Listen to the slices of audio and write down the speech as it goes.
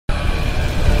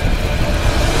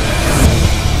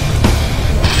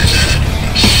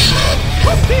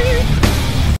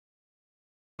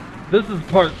this is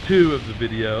part 2 of the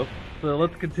video, so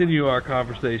let's continue our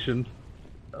conversation.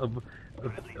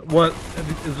 What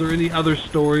is there any other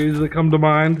stories that come to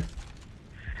mind?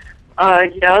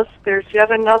 Yes, there's yet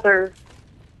another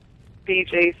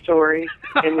DJ story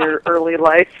in your early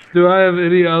life. Do I have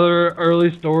any other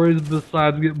early stories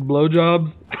besides getting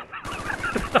blowjobs?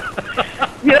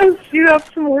 Yes, you have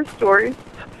some more stories.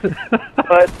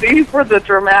 But these were the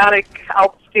dramatic,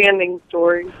 outstanding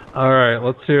stories. Alright,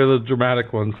 let's hear the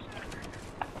dramatic ones.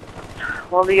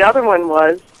 Well, the other one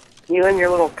was you and your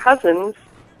little cousins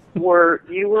were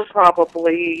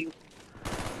probably,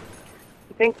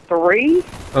 I think, 3?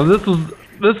 Oh, this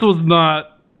was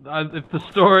not. If the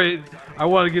story, I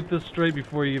want to get this straight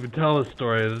before you even tell this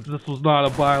story. This was not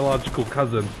a biological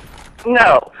cousin.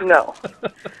 No.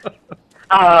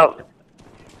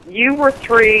 You were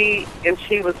 3 and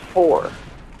she was 4.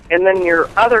 And then your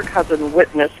other cousin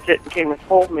witnessed it and came and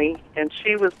told me, and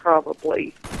she's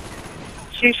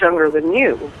younger than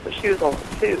you, but she was only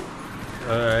 2.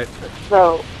 Alright.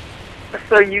 So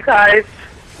you guys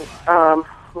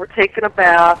were taking a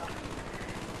bath,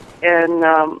 and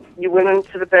you went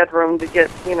into the bedroom to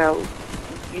get,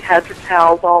 you had your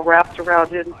towels all wrapped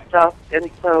around it and stuff,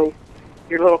 and so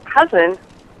your little cousin,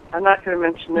 I'm not going to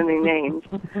mention any names,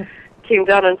 came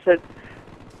down and said,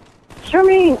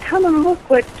 "Charmaine, come and look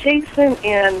what Jason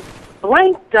and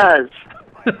blank does."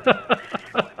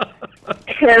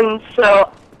 And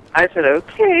so I said,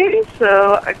 okay.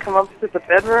 So I come up to the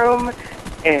bedroom,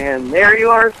 and there you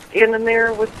are standing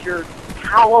there with your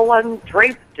towel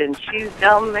undraped, and she's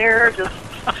down there just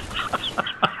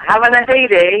having a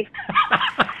heyday.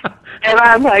 And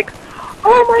I'm like,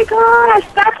 oh my gosh,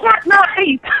 that's not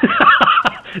nice.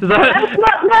 That's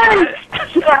not nice.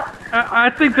 Yeah. I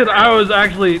think that I was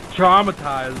actually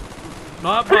traumatized,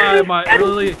 not by my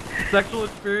early sexual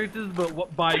experiences,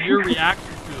 but by your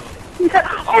reaction to it.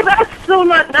 Yeah. Oh, that's so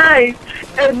not nice.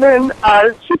 And then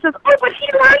she says, oh, but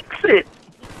he likes it.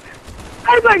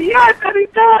 I was like, yeah, I bet he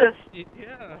does.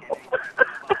 Yeah.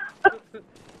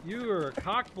 You were a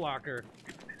cock blocker.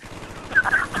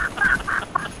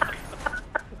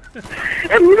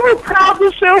 And you were proud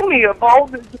to show me of all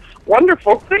the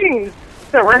wonderful things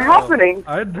that were happening.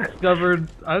 I discovered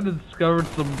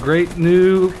some great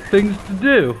new things to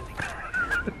do.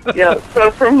 Yeah, so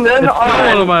from then it's on,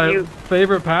 one of my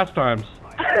favorite pastimes.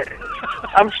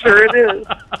 I'm sure it is.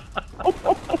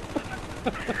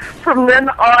 From then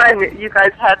on, you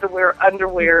guys had to wear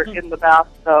underwear in the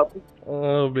bathtub.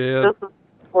 Oh man! This is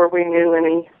before we knew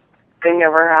anything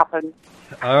ever happened.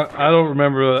 I don't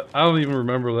remember. I don't even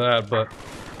remember that, but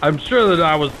I'm sure that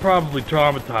I was probably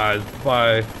traumatized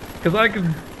by, because I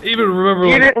can even remember.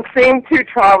 You didn't seem too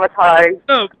traumatized.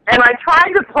 No. And I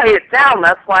tried to play it down.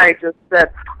 That's why I just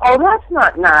said, "Oh, that's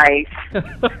not nice.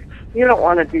 You don't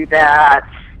want to do that."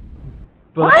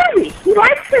 But, why? He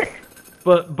likes it.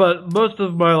 But most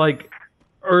of my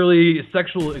early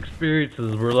sexual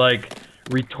experiences were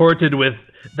retorted with,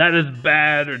 "That is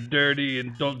bad or dirty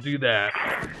and don't do that."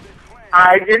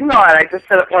 I did not. I just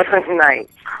said it wasn't nice.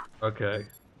 Okay.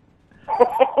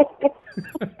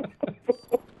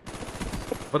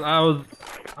 But I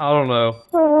don't know.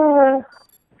 Oh,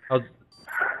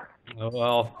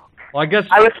 well, I guess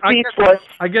I was speechless.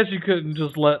 I guess you couldn't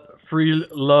just let free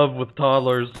love with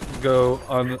toddlers go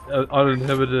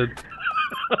uninhibited.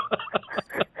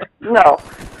 No.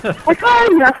 Like,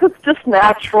 oh, yes, it's just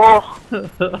natural.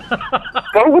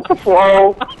 Go with the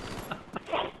flow.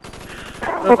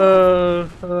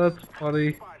 That's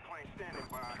funny.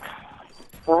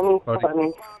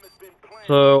 Funny.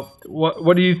 So,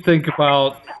 what do you think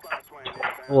about?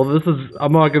 Well,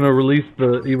 I'm not going to release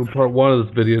even part 1 of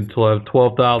this video until I have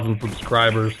 12,000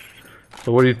 subscribers.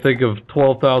 So, what do you think of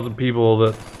 12,000 people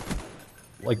that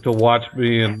like to watch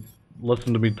me and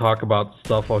listen to me talk about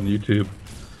stuff on YouTube?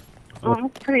 Oh,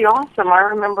 that's pretty awesome. I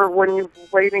remember when you were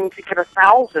waiting to get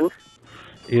 1,000.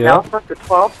 Yeah. Now it's up to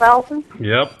 12,000?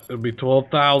 Yep, it'll be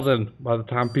 12,000 by the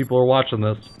time people are watching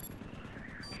this.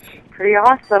 Pretty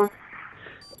awesome.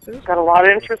 Got a lot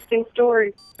of interesting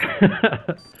stories.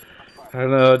 I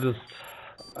know,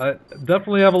 I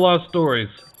definitely have a lot of stories.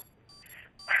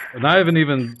 And I haven't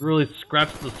even really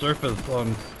scratched the surface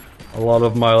on a lot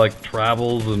of my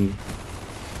travels and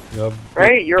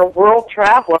Right, you're a world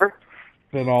traveler.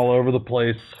 Been all over the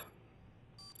place.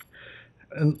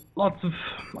 And lots of,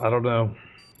 I don't know.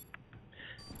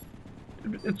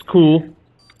 It's cool.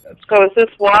 So is this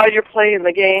while you're playing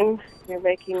the game? You're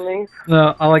making these?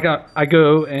 No, I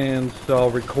go and so I'll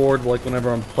record whenever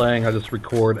I'm playing. I just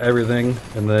record everything,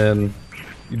 and then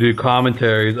you do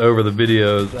commentaries over the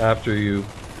videos after you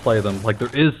play them. There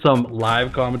is some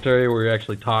live commentary where you're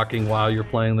actually talking while you're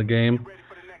playing the game,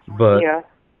 But Yeah.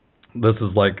 this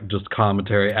is like just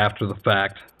commentary after the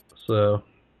fact. So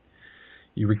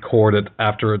you record it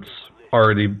after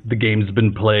the game's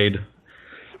been played.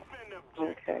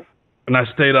 Okay. And I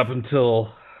stayed up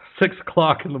until 6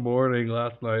 o'clock in the morning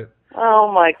last night.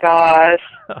 Oh my gosh.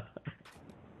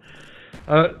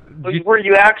 Were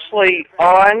you actually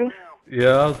on?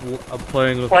 Yeah, I'm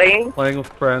playing with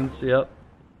friends. Yep.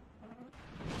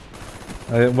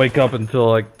 I didn't wake up until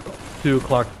like 2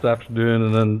 o'clock this afternoon,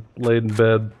 and then laid in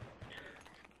bed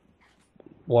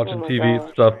watching TV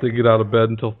and stuff. Didn't get out of bed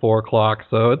until 4 o'clock.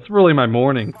 So it's really my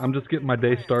morning. I'm just getting my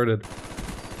day started.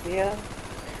 Yeah.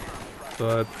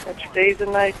 So got your days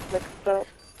and nights mixed up.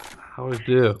 I always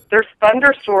do. There's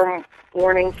thunderstorm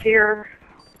warnings here.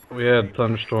 We had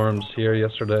thunderstorms here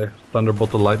yesterday.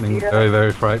 Thunderbolt and lightning, very,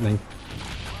 very frightening.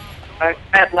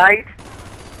 At night?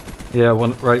 Yeah,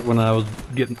 right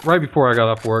before I got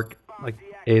off work, like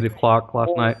 8 o'clock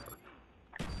last night.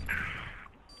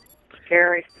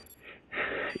 Scary.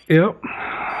 Yep.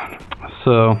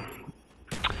 So,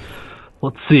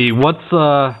 let's see. Let's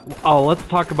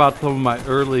talk about some of my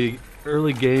early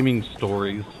gaming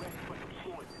stories.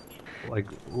 Like,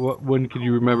 when can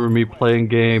you remember me playing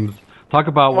games? Talk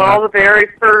about the very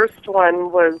first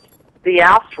one was the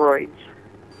asteroids.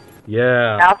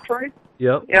 Yeah. Asteroids?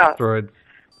 Yep. Yeah. Asteroids.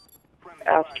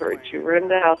 Asteroids. You were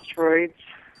into asteroids.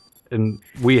 And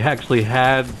we actually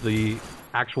had the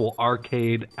actual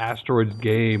arcade asteroids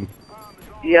game.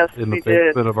 Yes, in the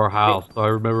basement of our house. So I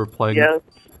remember playing. Yes.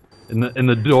 And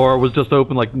the door was just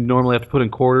open, like you normally have to put in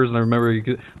quarters. And I remember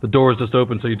the door was just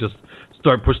open, so you just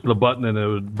start pushing the button, and it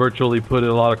would virtually put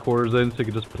a lot of quarters in, so you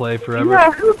could just play forever.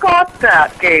 Yeah, who got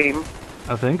that game?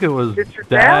 I think it was your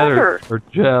Dad or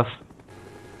Jeff.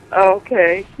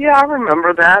 Okay. Yeah, I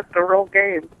remember that, the real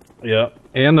game. Yeah.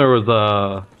 And there was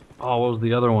what was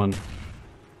the other one?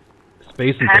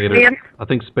 Space Invaders. Pac-Man? I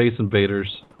think Space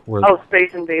Invaders.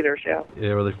 Space Invaders, yeah.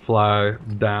 Yeah, where they fly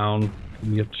down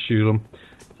and you have to shoot them.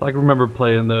 So I can remember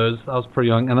playing those. I was pretty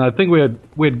young, and I think we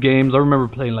had games. I remember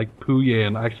playing like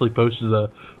Pooyan. I actually posted a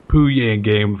Pooyan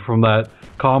game from that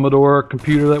Commodore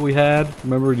computer that we had.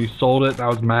 Remember when you sold it? And I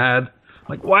was mad.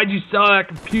 Like, why'd you sell that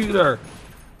computer?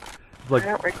 Like, I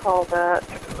don't recall that.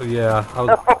 Yeah,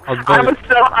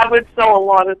 I would sell a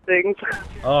lot of things.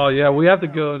 Oh yeah, we have to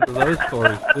go into those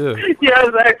stories too. Yeah,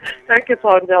 that gets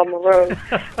on down the road.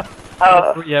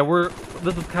 Yeah,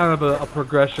 this is kind of a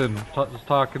progression. Just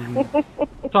talking about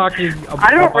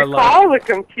I don't recall the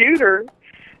computer.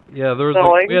 Yeah,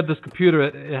 we had this computer.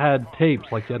 It had tapes,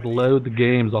 like you had to load the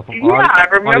games off of. I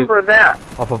remember that.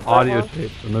 Off of audio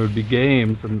tapes, and there would be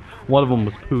games, and one of them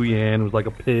was Pooyan. It was like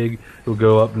a pig who would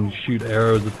go up and shoot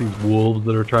arrows at these wolves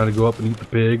that are trying to go up and eat the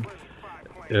pig.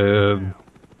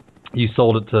 You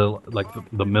sold it to like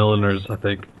the milliners, I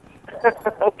think.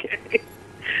 Okay.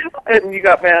 And you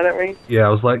got mad at me? Yeah, I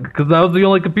was like, because that was the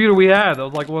only computer we had. That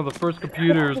was like one of the first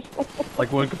computers,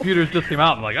 like when computers just came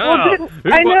out. I'm like,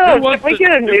 did we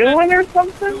get a new one or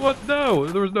something? No,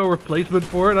 there was no replacement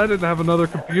for it. I didn't have another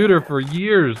computer for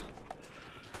years.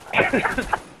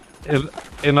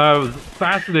 and I was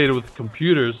fascinated with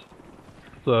computers,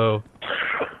 so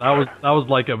that was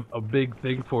like a big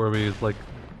thing for me. It's like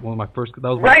one of my first. That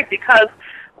was right, because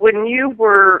when you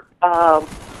were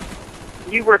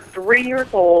 3 years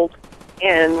old,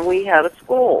 and we had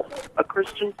a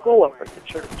Christian school up at the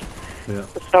church. Yeah.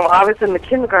 So I was in the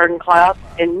kindergarten class,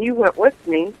 and you went with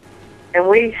me, and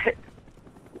we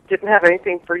didn't have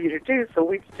anything for you to do, so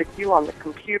we'd stick you on the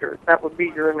computer. That would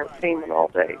be your entertainment all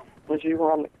day, was you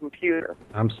were on the computer.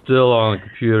 I'm still on the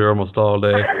computer almost all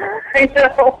day. I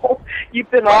know. You've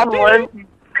been on one. You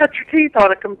cut your teeth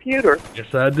on a computer.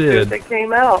 Yes, I did. They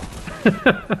came out.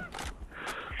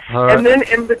 Right. And then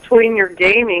in between your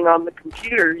gaming on the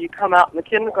computer, you come out in the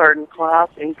kindergarten class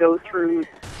and go through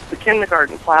the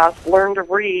kindergarten class, learn to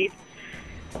read.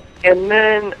 And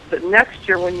then the next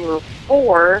year when you were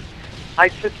 4, I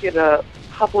took you to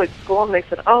public school, and they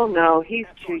said, oh, no, he's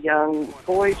too young.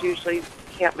 Boys usually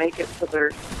can't make it till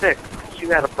they're 6 because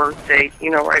you had a birth date,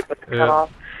 right, with the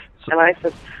cutoff. And I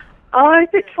said, oh, I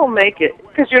think he'll make it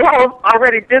because you've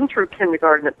already been through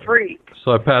kindergarten at 3.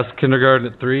 So I passed kindergarten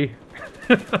at 3?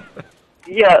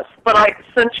 Yes, but I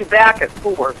sent you back at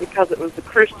 4 because it was a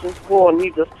Christian school and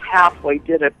you just halfway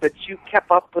did it, but you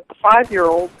kept up with the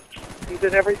 5-year-olds. You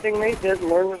did everything they did and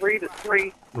learned to read at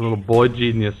 3. A little boy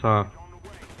genius, huh?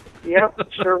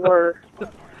 Yep, sure were.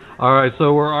 All right,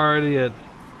 so we're already at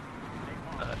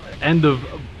end of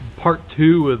part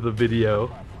 2 of the video.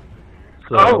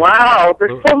 So, oh, wow,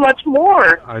 there's so much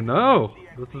more. I know.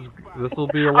 This will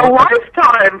be a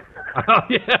lifetime.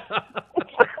 Yeah.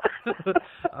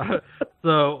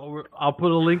 So I'll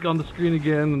put a link on the screen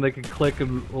again, and they can click,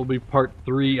 and it'll be part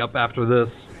 3 up after this.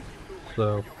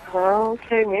 So.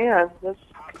 Okay, man. This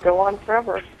could go on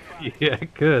forever. Yeah,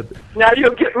 it could. Now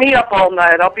you'll get me up all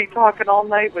night. I'll be talking all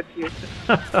night with you.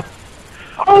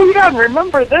 Oh, yeah, and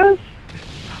remember this?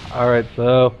 All right,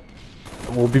 so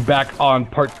we'll be back on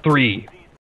part 3.